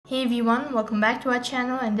Hey everyone, welcome back to our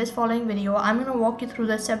channel. In this following video, I'm going to walk you through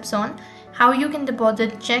the steps on how you can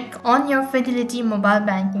deposit check on your Fidelity mobile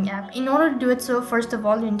banking app. In order to do it so, first of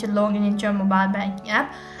all, you need to log in into your mobile banking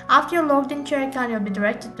app. After you're logged into your account, you'll be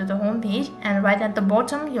directed to the home page, and right at the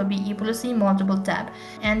bottom, you'll be able to see multiple tabs.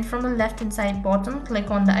 And from the left hand side bottom,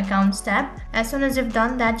 click on the accounts tab. As soon as you've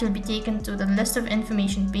done that, you'll be taken to the list of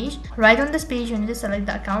information page. Right on this page, you need to select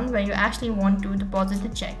the account where you actually want to deposit the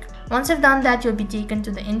check. Once you've done that, you'll be taken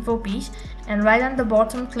to the info page, and right on the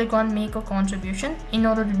bottom, click on make a contribution in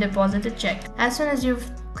order to deposit a check. As soon as you've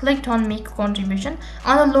clicked on make a contribution,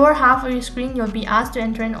 on the lower half of your screen, you'll be asked to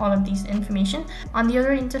enter in all of these information. On the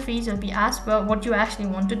other interface, you'll be asked what you actually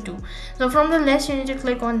want to do. So from the list, you need to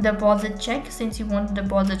click on deposit check since you want to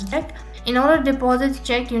deposit check. In order to deposit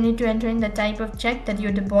check, you need to enter in the type of check that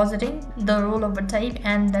you're depositing, the rollover type,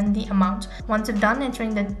 and then the amount. Once you're done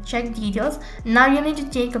entering the check details, now you need to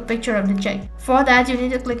take a picture of the check. For that, you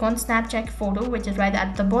need to click on snap check photo, which is right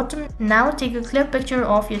at the bottom. Now take a clear picture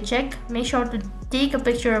of your check. Make sure to take a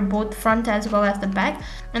picture of both front as well as the back,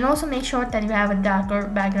 and also make sure that you have a darker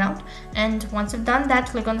background. And once you've done that,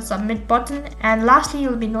 click on the submit button, and lastly,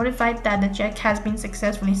 you'll be notified that the check has been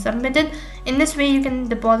successfully submitted. In this way, you can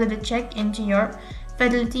deposit a check into your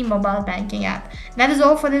Fidelity mobile banking app. That is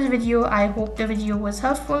all for this video. I hope the video was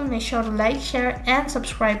helpful. Make sure to like, share, and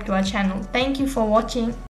subscribe to our channel. Thank you for watching.